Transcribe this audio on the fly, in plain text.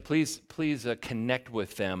please connect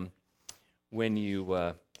with them when you,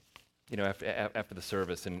 after the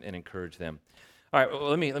service and encourage them. All right, well,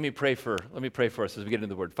 let me pray for us as we get into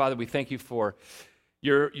the Word. Father, we thank you for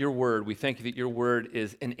your Word. We thank you that your Word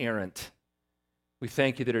is inerrant. We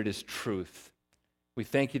thank you that it is truth. We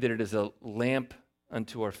thank you that it is a lamp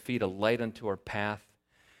unto our feet, a light unto our path.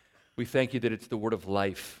 We thank you that it's the Word of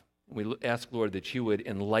life. We ask, Lord, that you would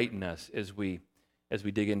enlighten us as we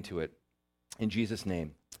dig into it. In Jesus'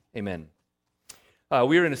 name, amen.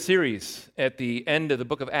 We are in a series at the end of the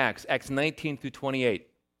book of Acts, Acts 19 through 28.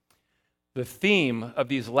 The theme of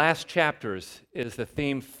these last chapters is the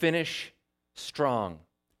theme, finish strong.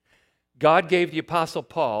 God gave the Apostle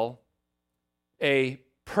Paul a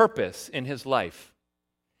purpose in his life.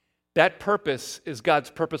 That purpose is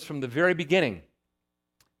God's purpose from the very beginning.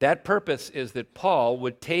 That purpose is that Paul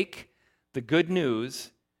would take the good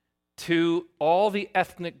news to all the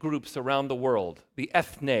ethnic groups around the world, the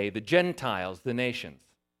ethne, the Gentiles, the nations.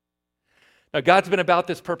 Now, God's been about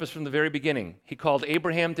this purpose from the very beginning. He called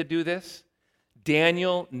Abraham to do this.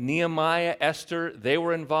 Daniel, Nehemiah, Esther, they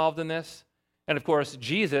were involved in this. And of course,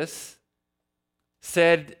 Jesus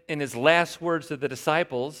said in his last words to the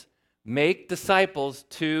disciples, make disciples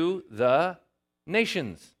to the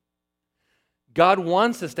nations. God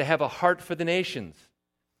wants us to have a heart for the nations.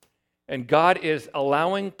 And God is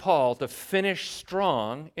allowing Paul to finish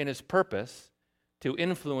strong in his purpose to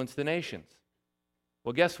influence the nations.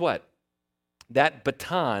 Well, guess what? That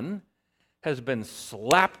baton has been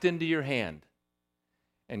slapped into your hand.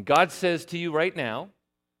 And God says to you right now,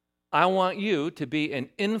 I want you to be an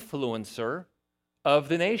influencer of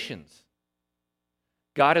the nations.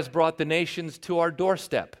 God has brought the nations to our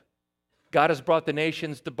doorstep. God has brought the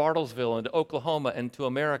nations to Bartlesville and to Oklahoma and to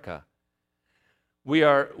America. We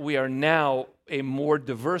are now a more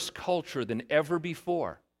diverse culture than ever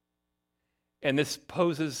before. And this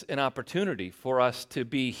poses an opportunity for us to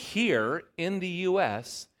be here in the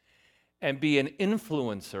U.S. and be an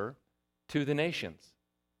influencer to the nations.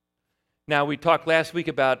 Now, we talked last week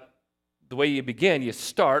about the way you begin. You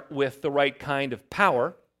start with the right kind of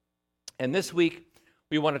power. And this week,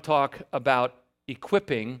 we want to talk about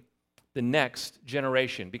equipping the next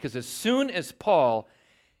generation. Because as soon as Paul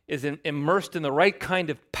is immersed in the right kind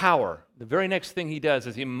of power, the very next thing he does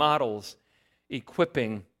is he models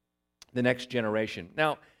equipping the next generation.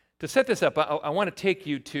 Now, to set this up, I want to take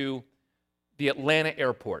you to the Atlanta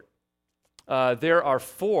airport. There are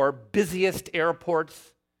 4 busiest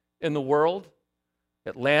airports in the world: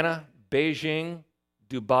 Atlanta, Beijing,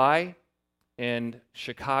 Dubai, and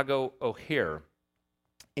Chicago O'Hare.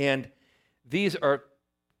 And these are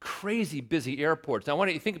crazy busy airports. Now, I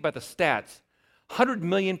want you to think about the stats. 100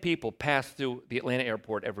 million people pass through the Atlanta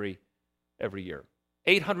airport every year.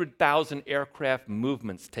 800,000 aircraft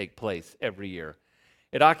movements take place every year.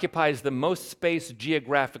 It occupies the most space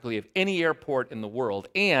geographically of any airport in the world,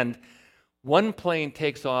 and one plane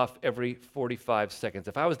takes off every 45 seconds.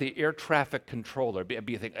 If I was the air traffic controller, I'd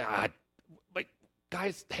be thinking,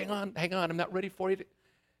 guys, hang on, I'm not ready for you.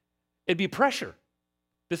 It'd be pressure.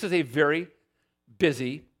 This is a very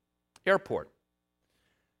busy airport.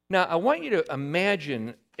 Now, I want you to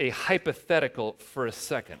imagine a hypothetical for a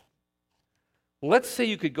second. Let's say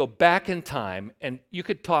you could go back in time and you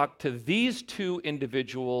could talk to these 2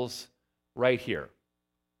 individuals right here,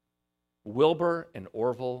 Wilbur and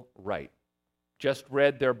Orville Wright. Just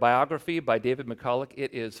read their biography by David McCulloch.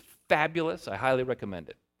 It is fabulous. I highly recommend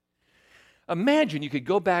it. Imagine you could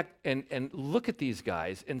go back and look at these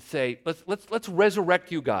guys and say, let's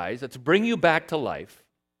resurrect you guys. Let's bring you back to life.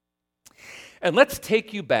 And let's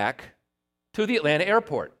take you back to the Atlanta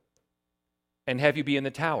airport and have you be in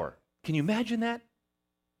the tower. Can you imagine that?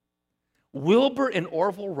 Wilbur and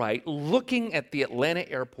Orville Wright looking at the Atlanta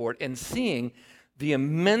airport and seeing the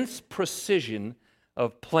immense precision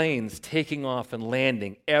of planes taking off and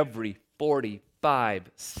landing every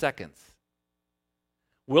 45 seconds.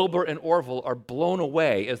 Wilbur and Orville are blown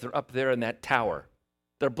away as they're up there in that tower.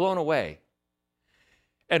 They're blown away.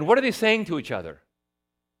 And what are they saying to each other?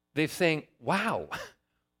 They're saying, wow,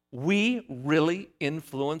 we really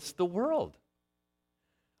influence the world.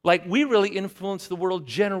 Like, we really influence the world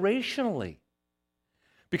generationally.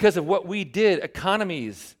 Because of what we did,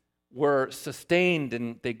 economies were sustained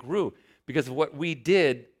and they grew. Because of what we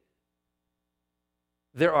did,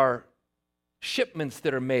 there are shipments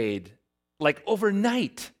that are made like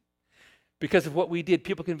overnight. Because of what we did,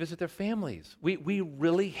 people can visit their families. We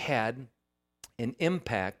really had an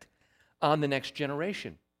impact on the next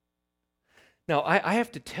generation. Now, I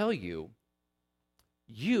have to tell you,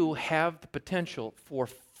 you have the potential for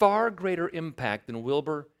far greater impact than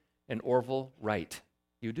Wilbur and Orville Wright.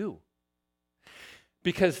 You do.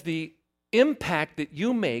 Because the impact that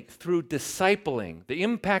you make through discipling, the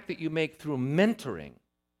impact that you make through mentoring,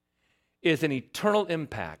 is an eternal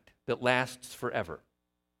impact that lasts forever.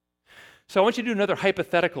 So I want you to do another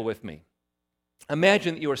hypothetical with me.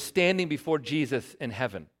 Imagine that you are standing before Jesus in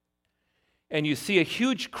heaven, and you see a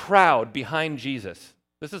huge crowd behind Jesus.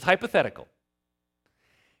 This is hypothetical.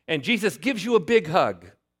 And Jesus gives you a big hug,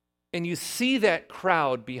 and you see that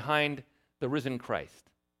crowd behind the risen Christ.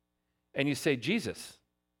 And you say, Jesus,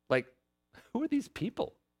 like, who are these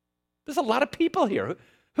people? There's a lot of people here.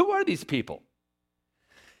 Who are these people?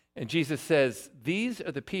 And Jesus says, these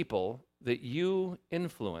are the people that you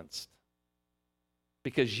influenced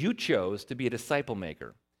because you chose to be a disciple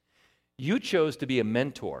maker. You chose to be a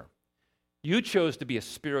mentor. You chose to be a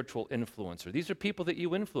spiritual influencer. These are people that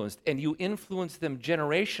you influenced, and you influenced them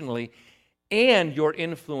generationally, and your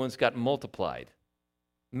influence got multiplied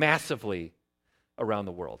massively around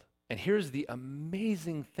the world. And here's the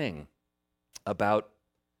amazing thing about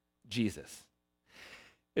Jesus,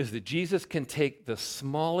 is that Jesus can take the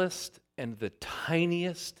smallest and the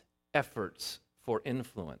tiniest efforts for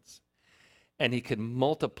influence, and he can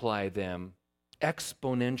multiply them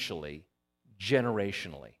exponentially,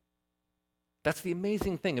 generationally. That's the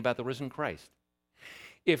amazing thing about the risen Christ.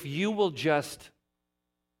 If you will just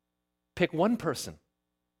pick one person,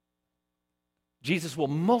 Jesus will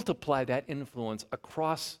multiply that influence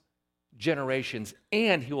across generations,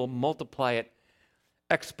 and he will multiply it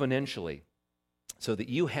exponentially so that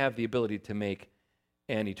you have the ability to make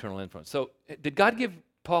an eternal influence. So did God give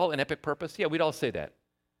Paul an epic purpose? Yeah, we'd all say that.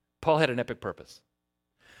 Paul had an epic purpose.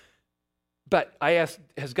 But I asked,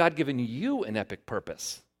 has God given you an epic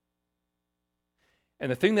purpose?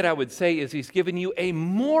 And the thing that I would say is he's given you a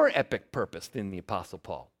more epic purpose than the Apostle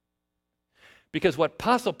Paul. Because what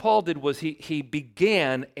Apostle Paul did was he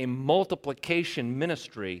began a multiplication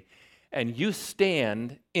ministry, and you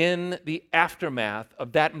stand in the aftermath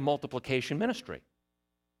of that multiplication ministry.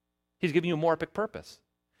 He's giving you a more epic purpose.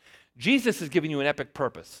 Jesus is giving you an epic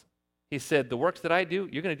purpose. He said, the works that I do,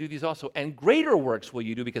 you're going to do these also, and greater works will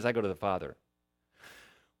you do because I go to the Father.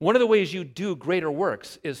 One of the ways you do greater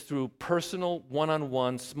works is through personal,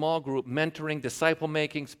 one-on-one, small group mentoring, disciple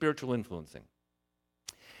making, spiritual influencing.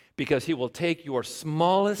 Because he will take your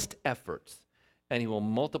smallest efforts and he will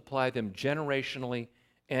multiply them generationally,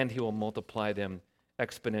 and he will multiply them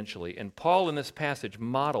exponentially. And Paul in this passage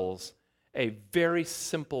models a very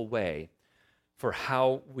simple way for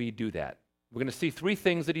how we do that. We're going to see three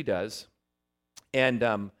things that he does, and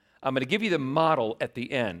I'm going to give you the model at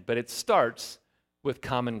the end, but it starts with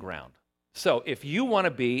common ground. So if you want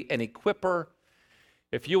to be an equipper,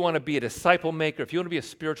 if you want to be a disciple maker, if you want to be a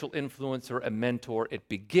spiritual influencer, a mentor, it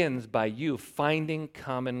begins by you finding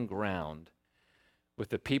common ground with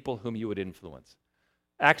the people whom you would influence.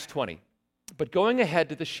 Acts 20. But going ahead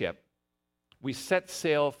to the ship, we set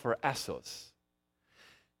sail for Assos,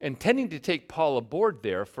 intending to take Paul aboard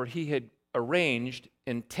there, for he had arranged,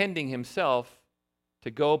 intending himself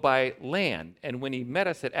to go by land. And when he met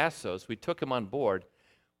us at Assos, we took him on board.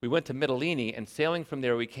 We went to Mytilene, and sailing from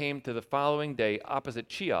there, we came to the following day opposite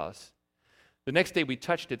Chios. The next day, we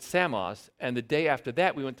touched at Samos, and the day after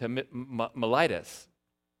that, we went to Miletus.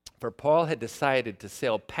 For Paul had decided to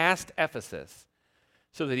sail past Ephesus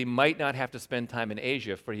so that he might not have to spend time in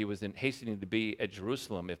Asia, for he was hastening to be at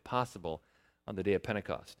Jerusalem, if possible, on the day of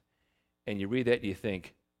Pentecost. And you read that and you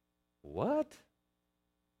think, what?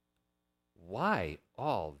 Why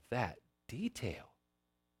all that detail?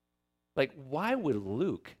 Like, why would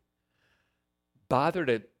Luke bother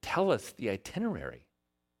to tell us the itinerary?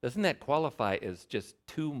 Doesn't that qualify as just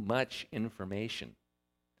too much information?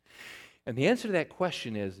 And the answer to that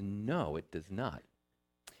question is no, it does not.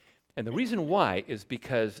 And the reason why is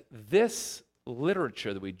because this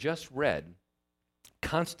literature that we just read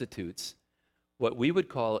constitutes what we would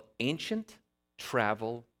call ancient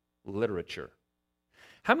travel literature.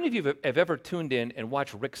 How many of you have ever tuned in and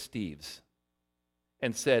watched Rick Steves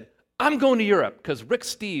and said, I'm going to Europe because Rick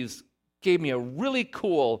Steves gave me a really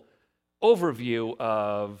cool overview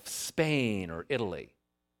of Spain or Italy?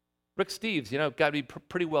 Rick Steves, got to be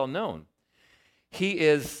pretty well known. He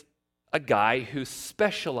is a guy who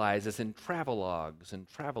specializes in travelogues and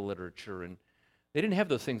travel literature, and they didn't have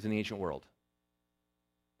those things in the ancient world.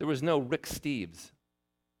 There was no Rick Steves.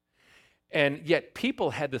 And yet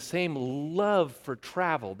people had the same love for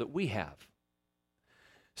travel that we have.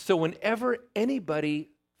 So whenever anybody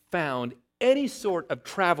found any sort of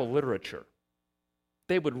travel literature,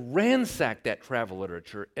 they would ransack that travel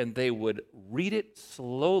literature and they would read it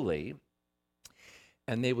slowly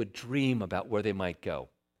and they would dream about where they might go.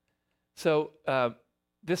 So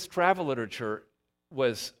this travel literature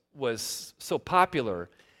was was so popular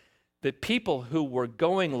that people who were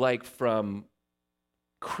going like from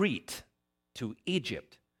Crete to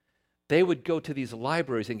Egypt, they would go to these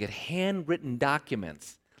libraries and get handwritten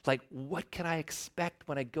documents. Like, what can I expect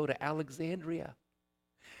when I go to Alexandria?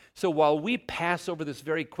 So while we pass over this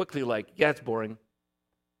very quickly, like, yeah, it's boring,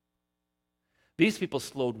 these people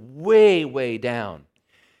slowed way, way down.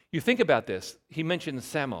 You think about this. He mentions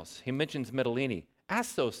Samos. He mentions Mytilene.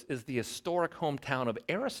 Assos is the historic hometown of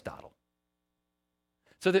Aristotle.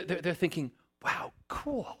 So they're thinking, wow,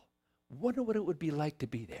 cool. Wonder what it would be like to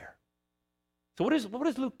be there. So what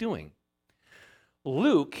is Luke doing?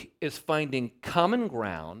 Luke is finding common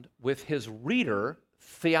ground with his reader,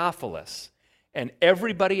 Theophilus, and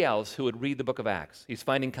everybody else who would read the book of Acts. He's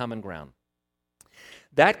finding common ground.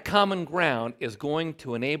 That common ground is going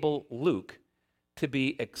to enable Luke to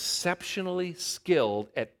be exceptionally skilled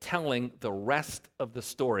at telling the rest of the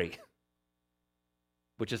story,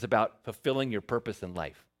 which is about fulfilling your purpose in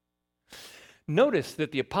life. Notice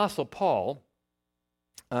that the Apostle Paul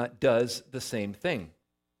does the same thing.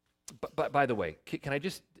 But by the way, can I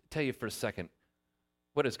just tell you for a second,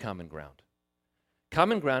 what is common ground?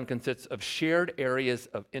 Common ground consists of shared areas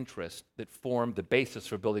of interest that form the basis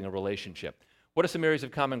for building a relationship. What are some areas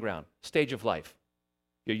of common ground? Stage of life.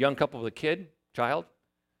 You're a young couple with a child,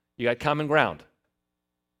 you got common ground.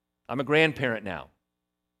 I'm a grandparent now.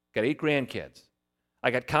 Got 8 grandkids.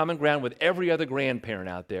 I got common ground with every other grandparent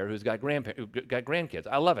out there who's got grandkids.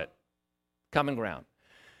 I love it. Common ground.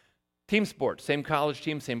 Team sports, same college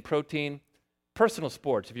team, same pro team. Personal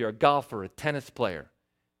sports, if you're a golfer, a tennis player.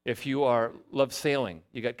 If you love sailing,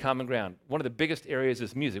 you got common ground. One of the biggest areas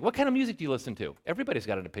is music. What kind of music do you listen to? Everybody's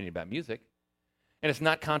got an opinion about music. And it's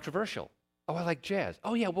not controversial. Oh, I like jazz.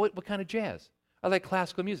 Oh, yeah, what kind of jazz? I like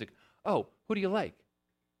classical music. Oh, who do you like?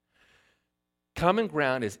 Common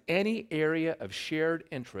ground is any area of shared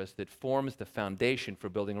interest that forms the foundation for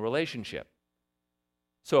building a relationship.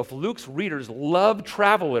 So if Luke's readers love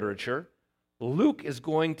travel literature, Luke is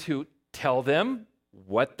going to tell them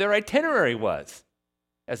what their itinerary was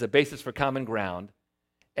as a basis for common ground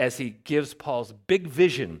as he gives Paul's big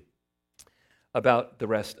vision about the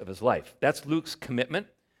rest of his life. That's Luke's commitment.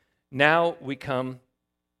 Now we come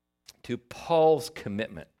to Paul's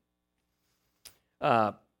commitment.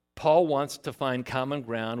 Paul wants to find common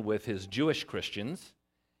ground with his Jewish Christians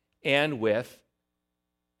and with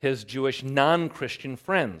his Jewish non-Christian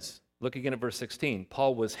friends. Look again at verse 16.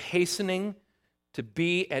 Paul was hastening to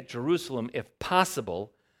be at Jerusalem, if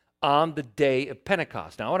possible, on the day of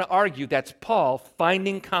Pentecost. Now, I want to argue that's Paul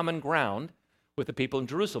finding common ground with the people in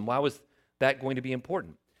Jerusalem. Why was that going to be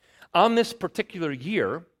important? On this particular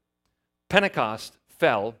year, Pentecost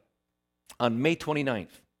fell on May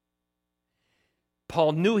 29th.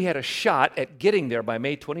 Paul knew he had a shot at getting there by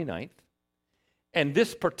May 29th, and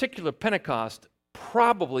this particular Pentecost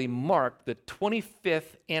probably marked the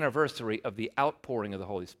 25th anniversary of the outpouring of the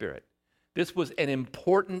Holy Spirit. This was an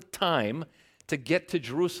important time to get to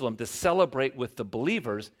Jerusalem to celebrate with the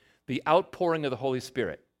believers the outpouring of the Holy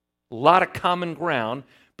Spirit. A lot of common ground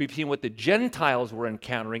between what the Gentiles were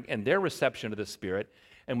encountering and their reception of the Spirit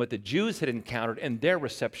and what the Jews had encountered and their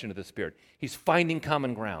reception of the Spirit. He's finding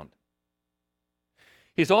common ground.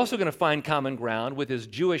 He's also going to find common ground with his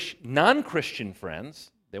Jewish non-Christian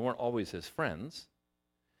friends. They weren't always his friends,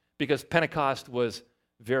 because Pentecost was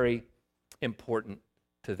very important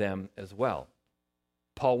to them as well.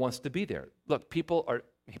 Paul wants to be there. Look,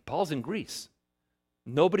 Paul's in Greece.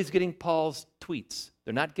 Nobody's getting Paul's tweets.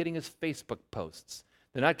 They're not getting his Facebook posts.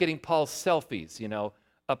 They're not getting Paul's selfies,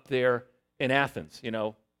 up there in Athens,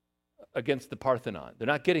 against the Parthenon. They're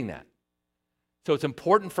not getting that. So it's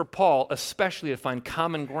important for Paul, especially to find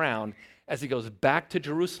common ground as he goes back to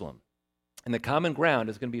Jerusalem. And the common ground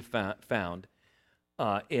is going to be found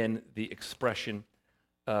in the expression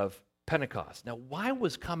of Pentecost. Now, why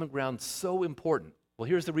was common ground so important? Well,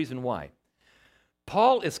 here's the reason why.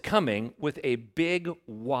 Paul is coming with a big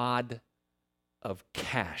wad of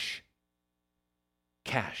cash.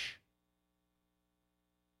 Cash.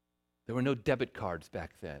 There were no debit cards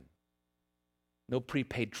back then. No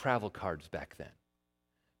prepaid travel cards back then.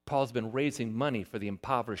 Paul's been raising money for the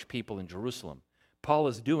impoverished people in Jerusalem. Paul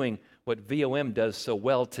is doing what VOM does so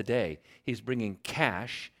well today. He's bringing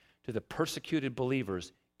cash to the persecuted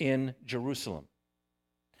believers in Jerusalem.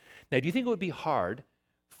 Now, do you think it would be hard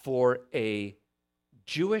for a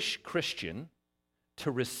Jewish Christian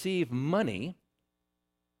to receive money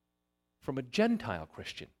from a Gentile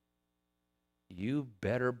Christian? You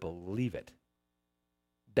better believe it.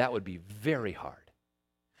 That would be very hard.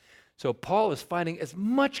 So Paul is finding as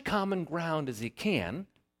much common ground as he can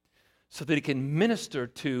so that he can minister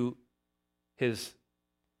to his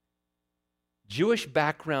Jewish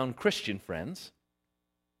background Christian friends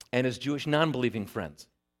and his Jewish non-believing friends.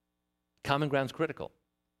 Common ground's critical.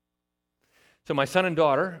 So my son and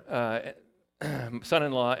daughter,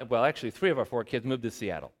 son-in-law, well, actually 3 of our 4 kids moved to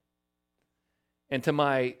Seattle. And to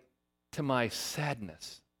my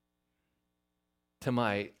sadness, to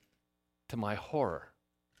my horror,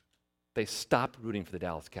 they stopped rooting for the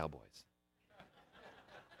Dallas Cowboys.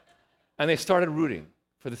 And they started rooting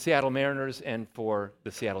for the Seattle Mariners and for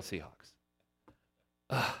the Seattle Seahawks.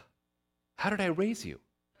 How did I raise you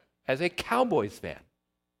as a Cowboys fan?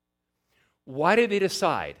 Why did they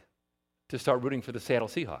decide to start rooting for the Seattle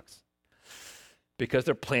Seahawks? Because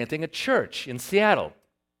they're planting a church in Seattle.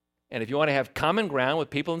 And if you want to have common ground with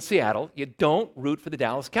people in Seattle, you don't root for the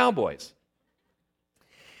Dallas Cowboys.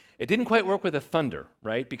 It didn't quite work with the Thunder,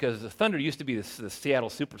 right? Because the Thunder used to be the Seattle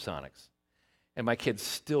Supersonics. And my kids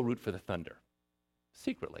still root for the Thunder.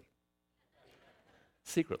 Secretly.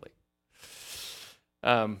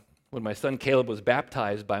 When my son Caleb was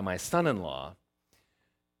baptized by my son-in-law,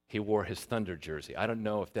 he wore his Thunder jersey. I don't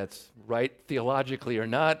know if that's right theologically or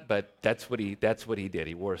not, but that's what he did.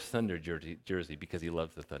 He wore his Thunder jersey because he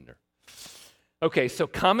loves the Thunder. Okay, so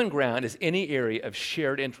common ground is any area of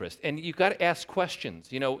shared interest, and you've got to ask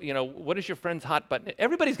questions. You know, what is your friend's hot button?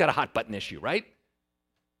 Everybody's got a hot button issue, right?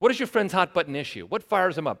 What is your friend's hot button issue? What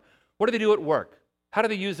fires them up? What do they do at work? How do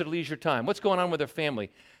they use their leisure time? What's going on with their family?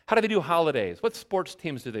 How do they do holidays? What sports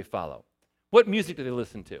teams do they follow? What music do they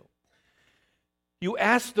listen to? You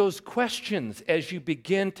ask those questions as you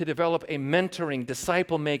begin to develop a mentoring,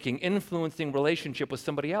 disciple-making, influencing relationship with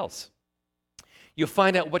somebody else. You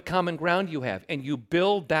find out what common ground you have, and you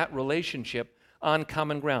build that relationship on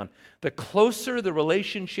common ground. The closer the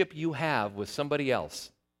relationship you have with somebody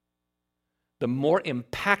else, the more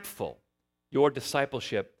impactful your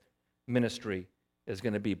discipleship ministry is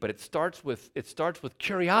going to be. But it starts with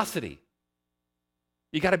curiosity.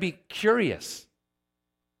 You got to be curious.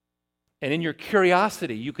 And in your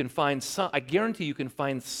curiosity, you can find I guarantee you can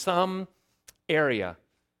find some area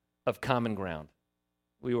of common ground.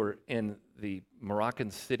 We were in the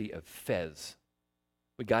Moroccan city of Fez.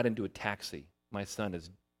 We got into a taxi. My son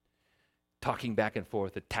is talking back and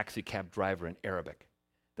forth, a taxi cab driver in Arabic.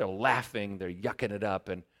 They're laughing, they're yucking it up.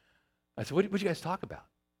 And I said, what did you guys talk about?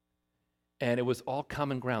 And it was all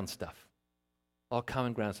common ground stuff. All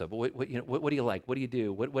common ground stuff. What do you like? What do you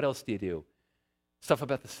do? What else do you do? Stuff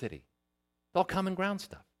about the city. All common ground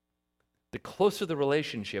stuff. The closer the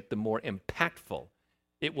relationship, the more impactful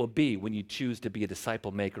it will be when you choose to be a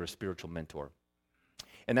disciple maker, a spiritual mentor.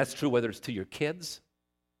 And that's true whether it's to your kids,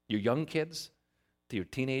 your young kids, to your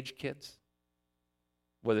teenage kids,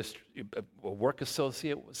 whether it's a work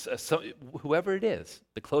associate, whoever it is,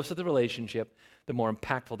 the closer the relationship, the more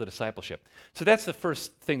impactful the discipleship. So that's the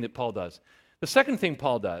first thing that Paul does. The second thing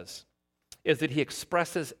Paul does is that he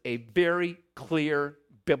expresses a very clear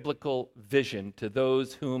biblical vision to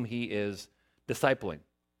those whom he is discipling.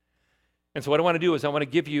 And so what I want to do is I want to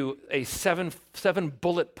give you a seven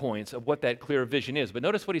bullet points of what that clear vision is. But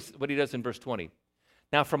notice what he does in verse 20.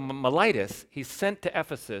 Now from Miletus, he sent to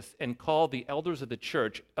Ephesus and called the elders of the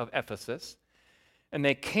church of Ephesus. And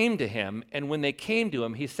they came to him, and when they came to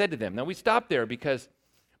him, he said to them, now we stopped there because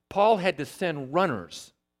Paul had to send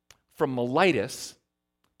runners from Miletus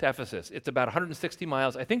to Ephesus. It's about 160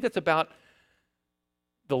 miles. I think that's about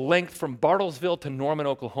the length from Bartlesville to Norman,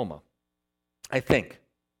 Oklahoma. I think.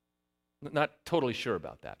 Not totally sure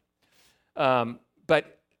about that.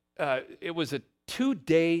 But it was a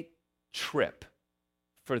 2-day trip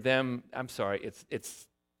for them. I'm sorry,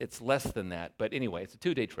 it's less than that. But anyway, it's a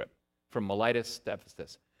 2-day trip from Miletus to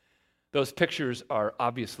Ephesus. Those pictures are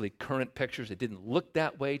obviously current pictures. It didn't look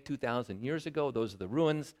that way 2,000 years ago. Those are the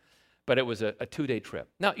ruins. But it was a 2-day trip.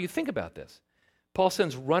 Now, you think about this. Paul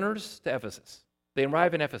sends runners to Ephesus. They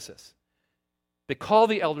arrive in Ephesus. They call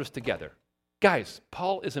the elders together. Guys,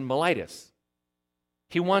 Paul is in Miletus.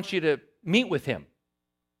 He wants you to meet with him.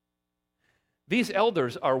 These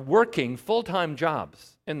elders are working full-time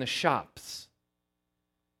jobs in the shops.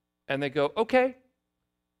 And they go, okay,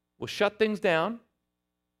 we'll shut things down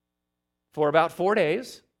for about 4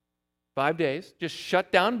 days, 5 days. Just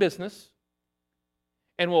shut down business.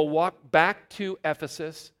 And we'll walk back to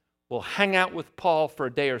Ephesus. We'll hang out with Paul for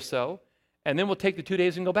a day or so. And then we'll take the 2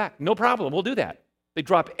 days and go back. No problem, we'll do that. They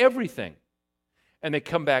drop everything. And they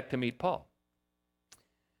come back to meet Paul.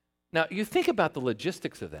 Now, you think about the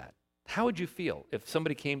logistics of that. How would you feel if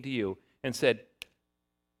somebody came to you and said,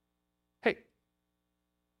 hey,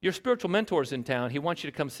 your spiritual mentor's in town. He wants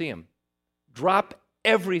you to come see him. Drop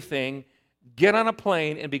everything, get on a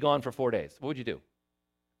plane, and be gone for 4 days. What would you do?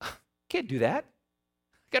 Can't do that.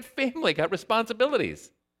 Got family, got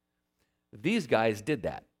responsibilities. These guys did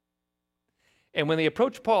that. And when they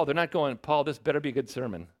approach Paul, they're not going, Paul, this better be a good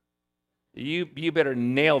sermon. You better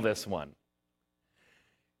nail this one.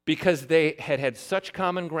 Because they had such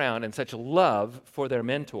common ground and such love for their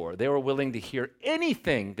mentor, they were willing to hear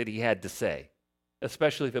anything that he had to say,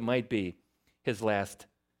 especially if it might be his last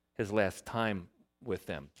time with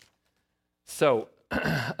them. So,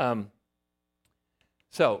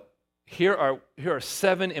 here are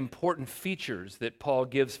 7 important features that Paul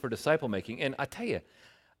gives for disciple making. And I tell you,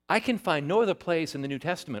 I can find no other place in the New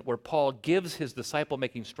Testament where Paul gives his disciple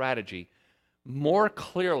making strategy more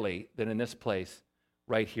clearly than in this place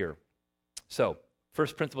right here. So,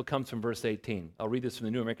 first principle comes from verse 18. I'll read this from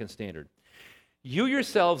the New American Standard. You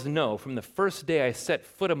yourselves know from the first day I set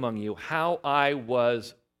foot among you how I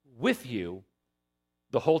was with you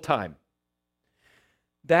the whole time.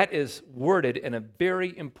 That is worded in a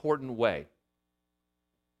very important way.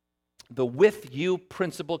 The with you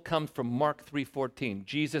principle comes from Mark 3:14.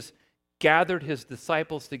 Jesus gathered his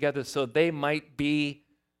disciples together so they might be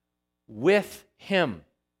with him.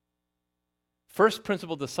 First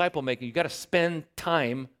principle disciple making, you got to spend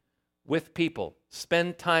time with people.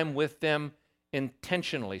 Spend time with them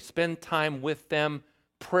intentionally. Spend time with them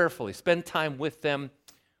prayerfully. Spend time with them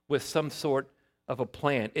with some sort of a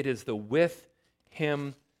plan. It is the with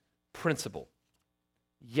him principle.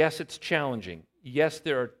 Yes, it's challenging. Yes,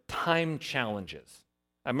 there are time challenges.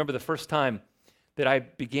 I remember the first time that I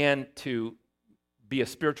began to be a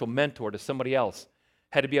spiritual mentor to somebody else.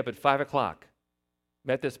 Had to be up at 5 o'clock.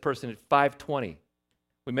 Met this person at 5:20.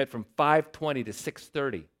 We met from 5:20 to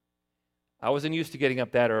 6:30. I wasn't used to getting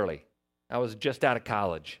up that early. I was just out of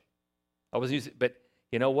college. But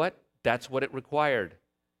you know what? That's what it required.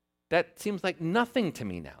 That seems like nothing to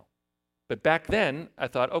me now. But back then, I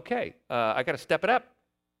thought, okay, I got to step it up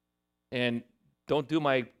and don't do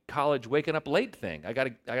my college waking up late thing. I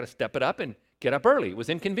got to step it up and get up early. It was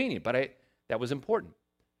inconvenient, but that was important.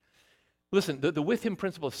 Listen, the with him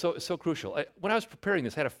principle is so crucial. When I was preparing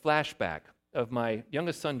this, I had a flashback of my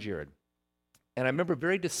youngest son, Jared. And I remember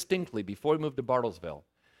very distinctly, before we moved to Bartlesville,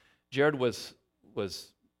 Jared was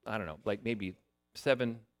I don't know, like maybe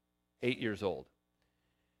 7, 8 years old.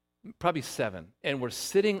 Probably 7. And we're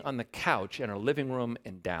sitting on the couch in our living room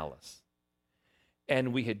in Dallas.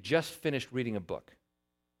 And we had just finished reading a book.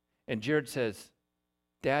 And Jared says,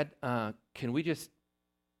 Dad, can we just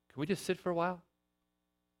sit for a while?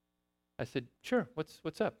 I said, sure,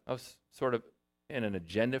 what's up? I was sort of in an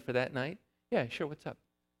agenda for that night. Yeah, sure, what's up?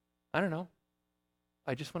 I don't know.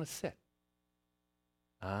 I just want to sit.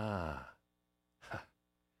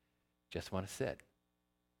 Just want to sit.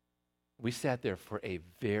 We sat there for a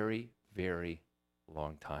very, very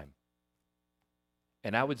long time.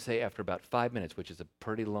 And I would say after about 5 minutes, which is a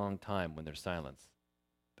pretty long time when there's silence,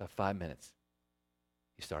 about 5 minutes,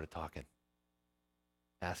 he started talking,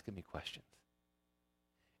 asking me questions.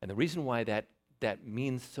 And the reason why that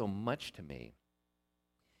means so much to me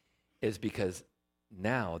is because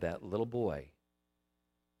now that little boy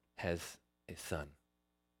has a son.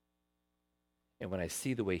 And when I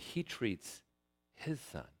see the way he treats his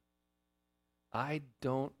son, I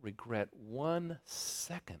don't regret 1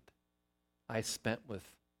 second I spent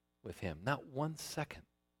with him. Not 1 second.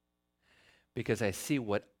 Because I see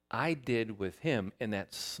what I did with him in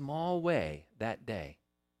that small way that day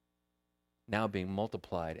now being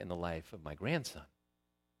multiplied in the life of my grandson.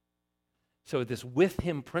 So this with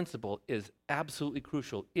him principle is absolutely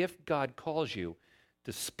crucial. If God calls you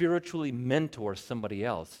to spiritually mentor somebody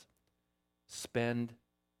else, spend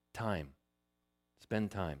time.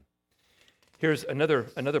 Spend time. Here's another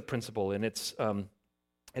principle, and it's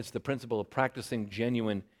the principle of practicing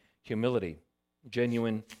genuine humility.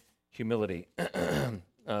 Genuine humility.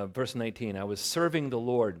 Verse 19, I was serving the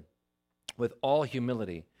Lord with all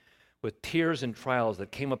humility, with tears and trials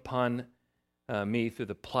that came upon me through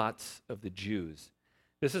the plots of the Jews.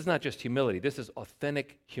 This is not just humility. This is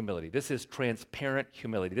authentic humility. This is transparent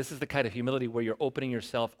humility. This is the kind of humility where you're opening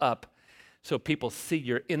yourself up so people see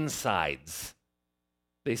your insides.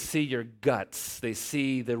 They see your guts. They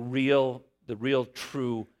see the real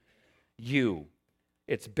true you.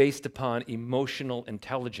 It's based upon emotional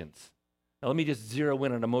intelligence. Now let me just zero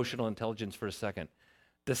in on emotional intelligence for a second.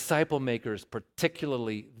 Disciple makers,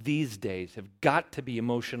 particularly these days, have got to be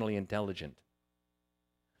emotionally intelligent.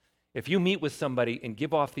 If you meet with somebody and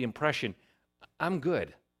give off the impression, I'm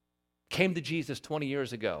good, came to Jesus 20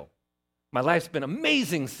 years ago, my life's been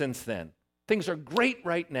amazing since then, things are great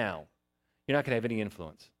right now, you're not going to have any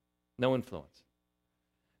influence. No influence.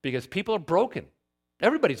 Because people are broken.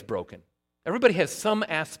 Everybody's broken. Everybody has some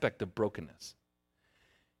aspect of brokenness.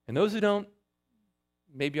 And those who don't,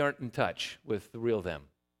 maybe aren't in touch with the real them.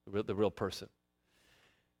 the real person.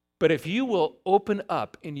 But if you will open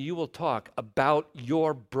up and you will talk about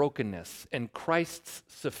your brokenness and Christ's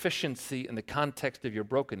sufficiency in the context of your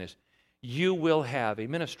brokenness, you will have a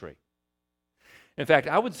ministry. In fact,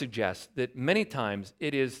 I would suggest that many times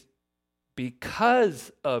it is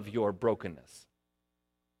because of your brokenness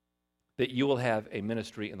that you will have a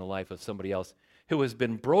ministry in the life of somebody else who has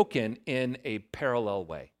been broken in a parallel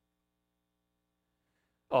way.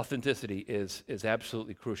 Authenticity is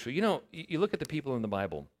absolutely crucial. You know, you look at the people in the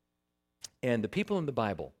Bible, and the people in the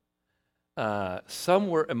Bible, some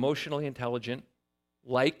were emotionally intelligent,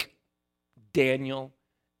 like Daniel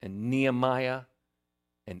and Nehemiah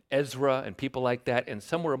and Ezra and people like that, and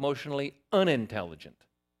some were emotionally unintelligent.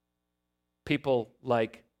 People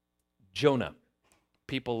like Jonah,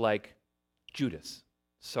 people like Judas.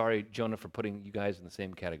 Sorry, Jonah, for putting you guys in the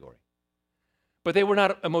same category. But they were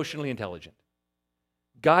not emotionally intelligent.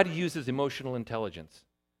 God uses emotional intelligence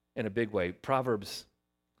in a big way. Proverbs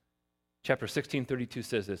chapter 16:32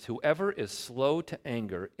 says this, "Whoever is slow to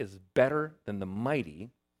anger is better than the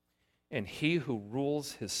mighty, and he who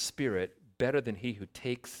rules his spirit better than he who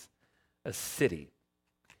takes a city."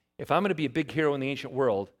 If I'm going to be a big hero in the ancient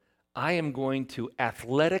world, I am going to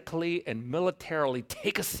athletically and militarily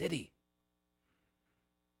take a city.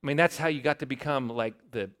 I mean, that's how you got to become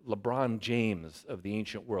like the LeBron James of the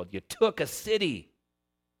ancient world. You took a city.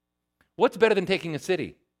 What's better than taking a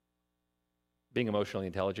city? Being emotionally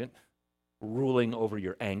intelligent, ruling over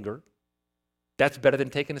your anger. That's better than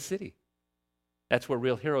taking a city. That's where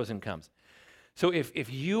real heroism comes. So if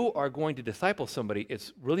you are going to disciple somebody,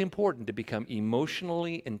 it's really important to become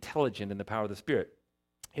emotionally intelligent in the power of the Spirit.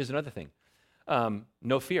 Here's another thing.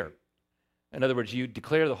 No fear. In other words, you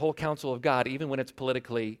declare the whole counsel of God even when it's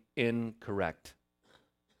politically incorrect.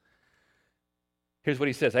 Here's what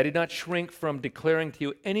he says. "I did not shrink from declaring to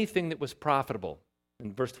you anything that was profitable."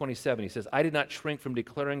 In verse 27, he says, "I did not shrink from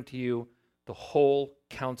declaring to you the whole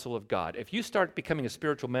counsel of God." If you start becoming a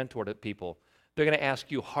spiritual mentor to people, they're going to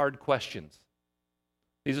ask you hard questions.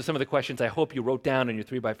 These are some of the questions I hope you wrote down on your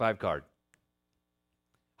 3x5 card.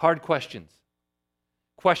 Hard questions.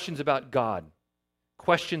 Questions about God.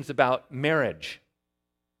 Questions about marriage,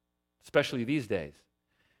 especially these days.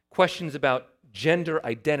 Questions about gender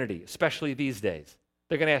identity, especially these days.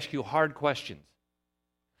 They're going to ask you hard questions.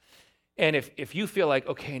 And if you feel like,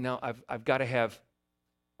 okay, now I got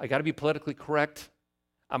to be politically correct.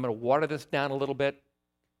 I'm going to water this down a little bit.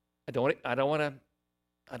 I don't want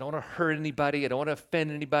to hurt anybody. I don't want to offend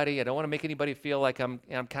anybody. I don't want to make anybody feel like I'm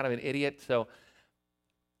kind of an idiot. So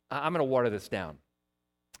I'm going to water this down.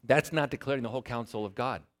 That's not declaring the whole counsel of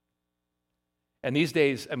God. And these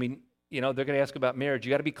days, I mean, they're going to ask about marriage. You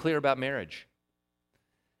got to be clear about marriage.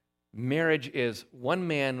 Marriage is one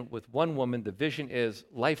man with one woman. The vision is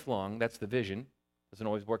lifelong. That's the vision. Doesn't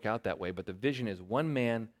always work out that way, but the vision is one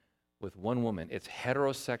man with one woman. It's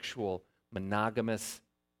heterosexual, monogamous,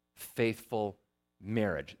 faithful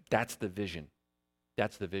marriage. That's the vision.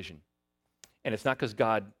 That's the vision. And it's not because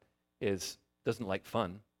God doesn't like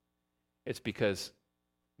fun. It's because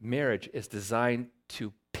marriage is designed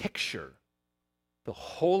to picture the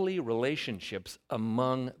holy relationships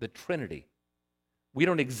among the Trinity. We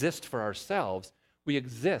don't exist for ourselves. We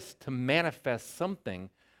exist to manifest something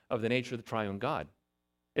of the nature of the triune God.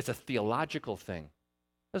 It's a theological thing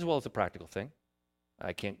as well as a practical thing.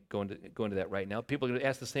 I can't go into that right now. People are going to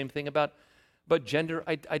ask the same thing about gender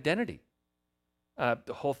identity.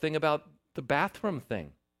 The whole thing about the bathroom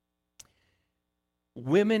thing.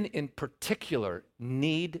 Women in particular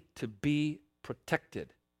need to be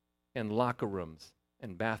protected in locker rooms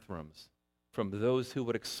and bathrooms from those who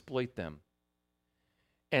would exploit them.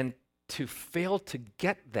 And to fail to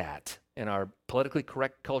get that, and our politically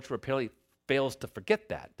correct culture apparently fails to forget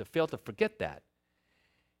that,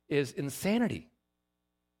 is insanity.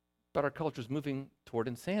 But our culture is moving toward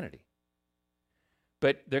insanity.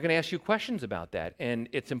 But they're going to ask you questions about that. And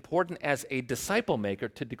it's important as a disciple maker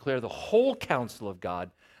to declare the whole counsel of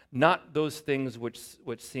God, not those things which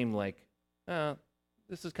seem like,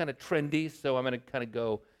 this is kind of trendy, so I'm going to kind of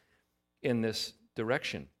go in this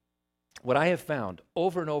direction. What I have found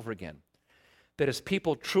over and over again, that as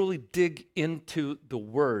people truly dig into the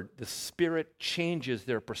Word, the Spirit changes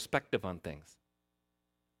their perspective on things.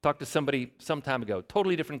 Talked to somebody some time ago,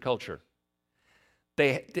 totally different culture.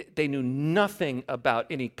 They knew nothing about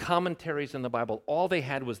any commentaries in the Bible. All they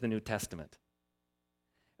had was the New Testament.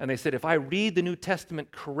 And they said, if I read the New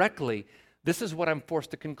Testament correctly, this is what I'm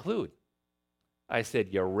forced to conclude. I said,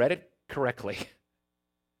 you read it correctly.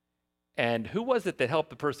 And who was it that helped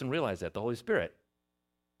the person realize that? The Holy Spirit.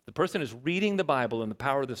 The person is reading the Bible in the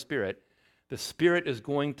power of the Spirit is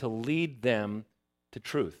going to lead them to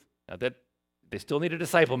truth. Now that they still need a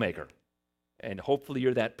disciple maker, and hopefully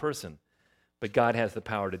you're that person, but God has the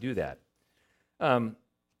power to do that.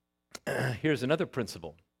 Here's another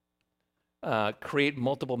principle. Create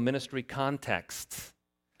multiple ministry contexts.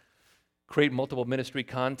 Create multiple ministry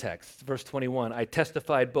contexts. Verse 21, I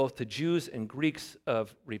testified both to Jews and Greeks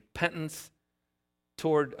of repentance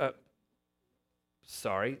toward,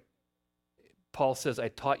 Paul says, I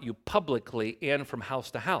taught you publicly and from house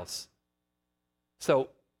to house. So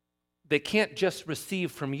they can't just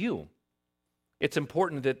receive from you. It's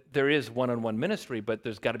important that there is one-on-one ministry, but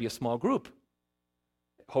there's got to be a small group.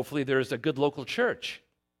 Hopefully there's a good local church.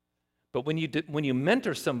 But when you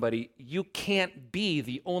mentor somebody, you can't be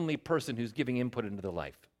the only person who's giving input into their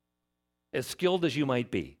life. As skilled as you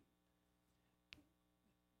might be.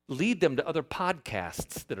 Lead them to other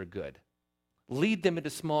podcasts that are good. Lead them into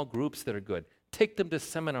small groups that are good. Take them to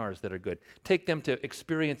seminars that are good. Take them to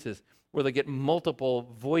experiences where they get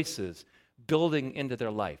multiple voices building into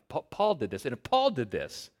their life. Paul did this, and if Paul did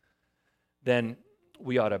this, then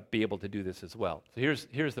we ought to be able to do this as well. So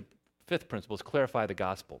here's the fifth principle, is clarify the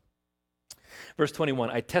gospel. Verse 21,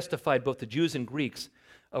 I testified both to Jews and Greeks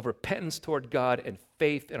of repentance toward God and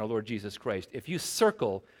faith in our Lord Jesus Christ. If you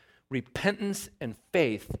circle repentance and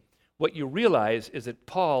faith, what you realize is that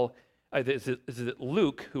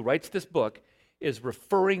Luke, who writes this book, is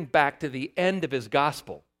referring back to the end of his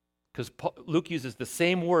gospel, because Luke uses the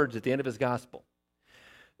same words at the end of his gospel.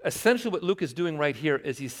 Essentially what Luke is doing right here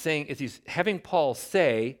is he's having Paul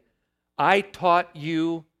say, I taught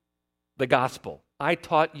you the gospel. I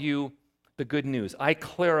taught you the good news. I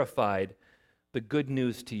clarified the good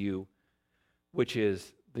news to you, which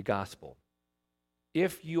is the gospel.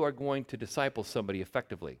 If you are going to disciple somebody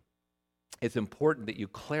effectively, it's important that you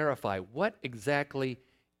clarify what exactly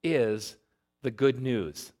is the good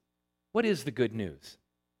news. What is the good news?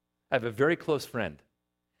 I have a very close friend,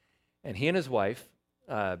 and he and his wife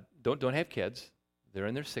don't have kids. They're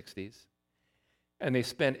in their 60s, and they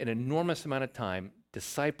spend an enormous amount of time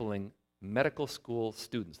discipling medical school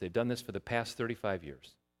students. They've done this for the past 35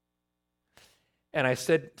 years. And I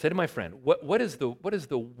said to my friend, what is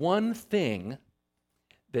the one thing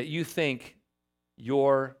that you think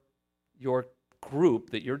your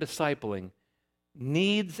group that you're discipling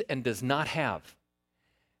needs and does not have?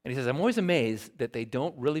 And he says, I'm always amazed that they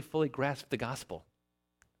don't really fully grasp the gospel.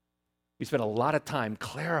 We spend a lot of time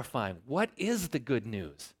clarifying what is the good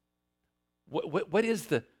news? What is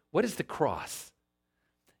the cross?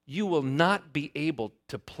 You will not be able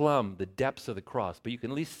to plumb the depths of the cross, but you can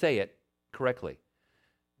at least say it correctly.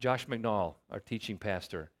 Josh McNall, our teaching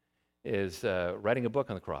pastor, is writing a book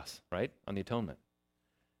on the cross, right? On the atonement.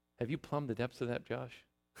 Have you plumbed the depths of that, Josh?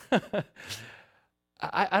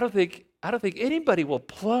 I don't think anybody will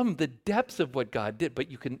plumb the depths of what God did,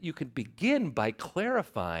 but you can begin by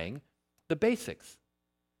clarifying the basics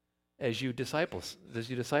as you disciple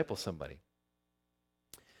somebody.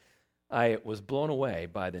 I was blown away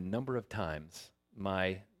by the number of times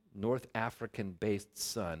my North African-based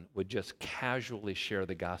son would just casually share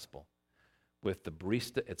the gospel with the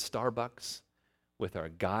barista at Starbucks, with our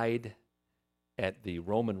guide at the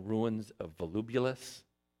Roman ruins of Volubilis.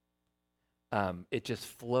 It just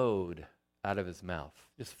flowed out of his mouth,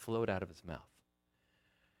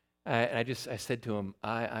 And I said to him,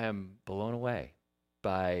 I am blown away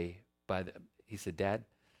by he said, Dad,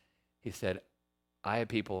 I have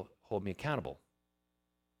people hold me accountable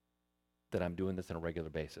that I'm doing this on a regular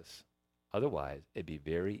basis. Otherwise, it'd be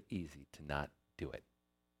very easy to not do it.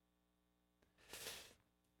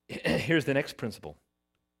 Here's the next principle.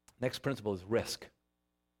 Next principle is risk.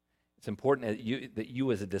 It's important that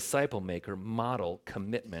you as a disciple maker model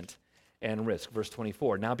commitment and risk. Verse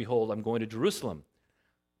 24, now behold, I'm going to Jerusalem,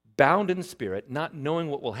 bound in spirit, not knowing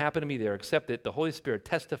what will happen to me there, except that the Holy Spirit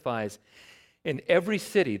testifies in every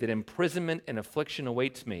city that imprisonment and affliction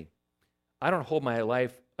awaits me. I don't hold my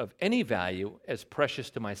life of any value as precious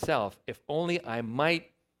to myself, if only I might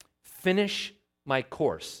finish my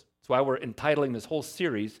course. That's why we're entitling this whole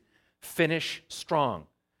series, Finish Strong.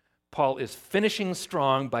 Paul is finishing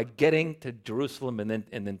strong by getting to Jerusalem and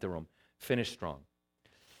then to Rome. Finish strong.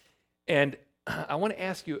 And I want to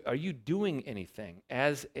ask you, are you doing anything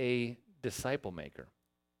as a disciple maker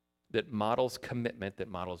that models commitment, that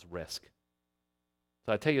models risk?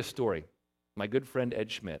 So I'll tell you a story. My good friend Ed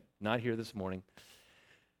Schmidt, not here this morning,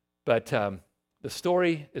 but the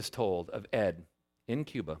story is told of Ed in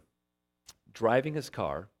Cuba driving his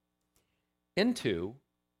car into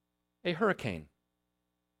a hurricane.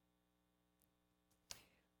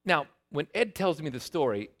 Now, when Ed tells me the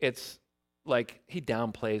story, it's like he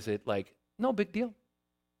downplays it, like, no big deal.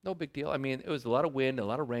 No big deal. I mean, it was a lot of wind, a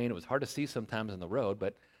lot of rain. It was hard to see sometimes on the road,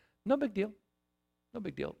 but no big deal. No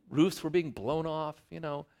big deal. Roofs were being blown off,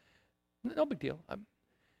 no big deal.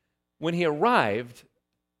 When he arrived,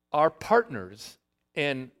 our partners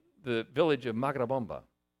in the village of Magrabomba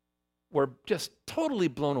were just totally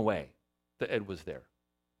blown away that Ed was there.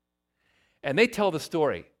 And they tell the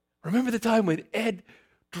story. Remember the time when Ed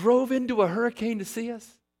drove into a hurricane to see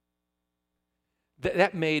us?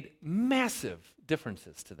 That made massive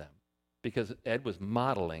differences to them because Ed was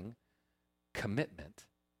modeling commitment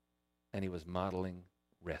and he was modeling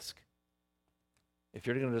risk. If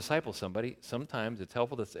you're going to disciple somebody, sometimes it's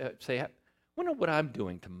helpful to say, I wonder what I'm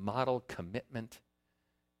doing to model commitment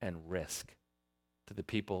and risk to the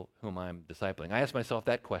people whom I'm discipling. I ask myself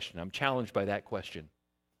that question. I'm challenged by that question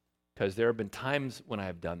because there have been times when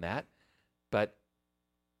I've done that, but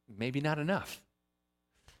maybe not enough.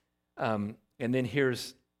 And then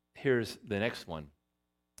here's the next one.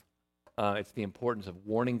 It's the importance of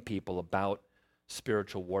warning people about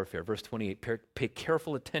spiritual warfare. Verse 28, pay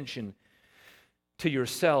careful attention to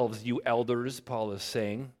yourselves, you elders, Paul is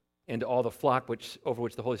saying, and to all the flock over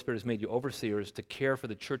which the Holy Spirit has made you overseers, to care for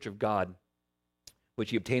the church of God,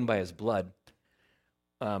 which he obtained by his blood,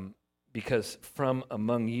 because from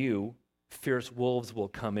among you fierce wolves will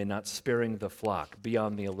come in, not sparing the flock. Be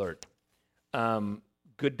on the alert.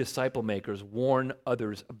 Good disciple makers warn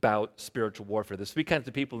others about spiritual warfare. There's three kinds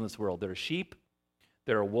of people in this world. There are sheep,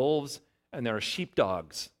 there are wolves, and there are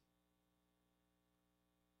sheepdogs.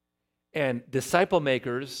 And disciple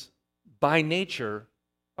makers, by nature,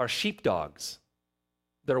 are sheepdogs.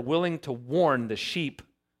 They're willing to warn the sheep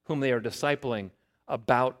whom they are discipling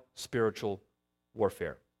about spiritual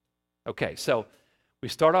warfare. Okay, so we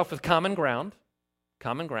start off with common ground.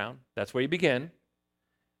 Common ground, that's where you begin.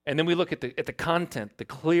 And then we look at the content, the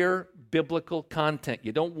clear biblical content.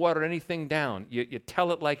 You don't water anything down. You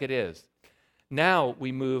tell it like it is. Now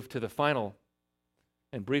we move to the final,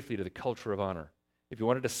 and briefly to the culture of honor. If you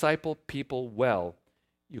want to disciple people well,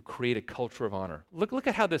 you create a culture of honor. Look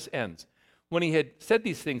at how this ends. When he had said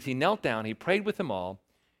these things, he knelt down, he prayed with them all,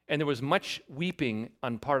 and there was much weeping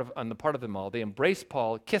on the part of them all. They embraced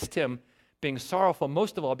Paul, kissed him, being sorrowful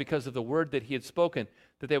most of all because of the word that he had spoken,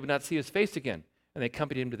 that they would not see his face again. And they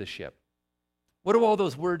accompanied him to the ship. What do all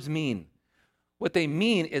those words mean? What they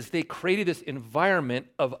mean is they created this environment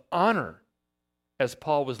of honor as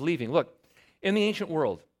Paul was leaving. Look, in the ancient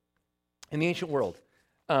world,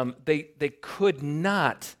 they could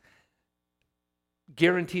not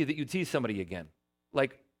guarantee that you'd see somebody again.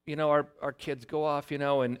 Like, our kids go off,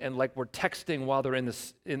 and like we're texting while they're in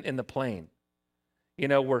the plane.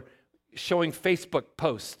 We're showing Facebook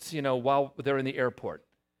posts, while they're in the airport.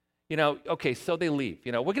 Okay, so they leave.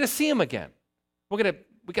 We're going to see them again. We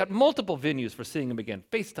got multiple venues for seeing them again.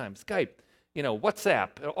 FaceTime, Skype,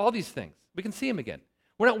 WhatsApp, all these things. We can see them again.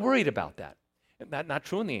 We're not worried about that. And not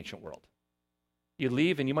true in the ancient world. You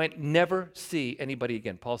leave and you might never see anybody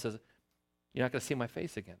again. Paul says, you're not going to see my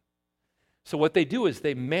face again. So what they do is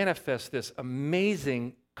they manifest this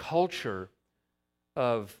amazing culture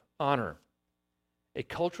of honor. A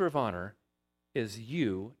culture of honor is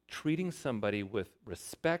you treating somebody with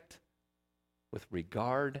respect, with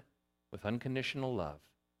regard, with unconditional love,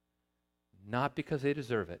 not because they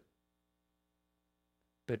deserve it,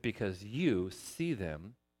 but because you see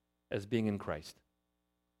them as being in Christ.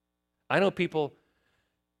 I know people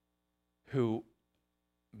who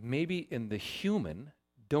maybe in the human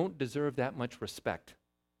don't deserve that much respect,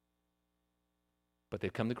 but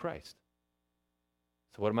they've come to Christ.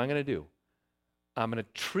 So what am I going to do? I'm going to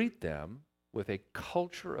treat them with a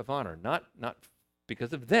culture of honor, not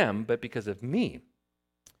because of them, but because of me.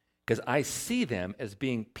 Because I see them as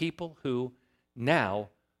being people who now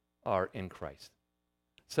are in Christ.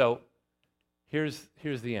 So here's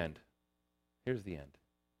the end. Here's the end.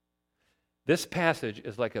 This passage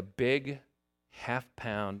is like a big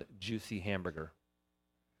half-pound juicy hamburger.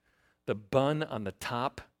 The bun on the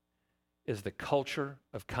top is the culture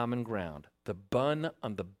of common ground. The bun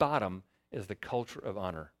on the bottom is the culture of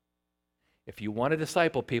honor. If you want to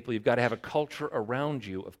disciple people, you've got to have a culture around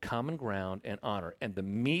you of common ground and honor. And the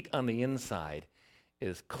meat on the inside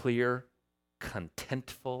is clear,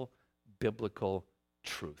 contentful, biblical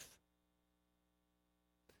truth.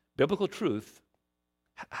 Biblical truth,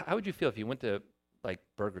 how would you feel if you went to like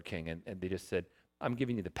Burger King and they just said, I'm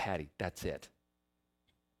giving you the patty, that's it.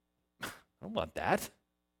 I don't want that.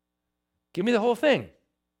 Give me the whole thing.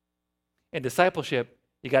 In discipleship,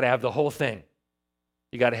 you got to have the whole thing.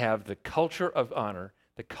 You got to have the culture of honor,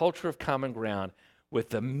 the culture of common ground with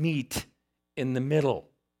the meat in the middle.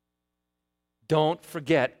 Don't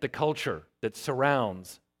forget the culture that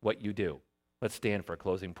surrounds what you do. Let's stand for a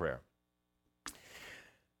closing prayer.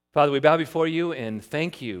 Father, we bow before you and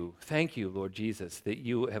thank you, Lord Jesus, that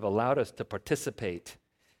you have allowed us to participate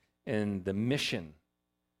in the mission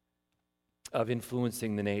of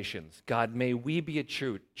influencing the nations. God, may we be a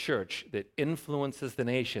church that influences the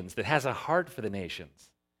nations, that has a heart for the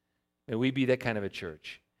nations. May we be that kind of a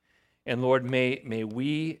church. And Lord, may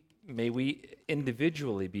we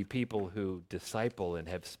individually be people who disciple and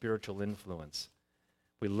have spiritual influence.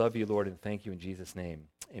 We love you, Lord, and thank you in Jesus' name.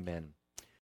 Amen.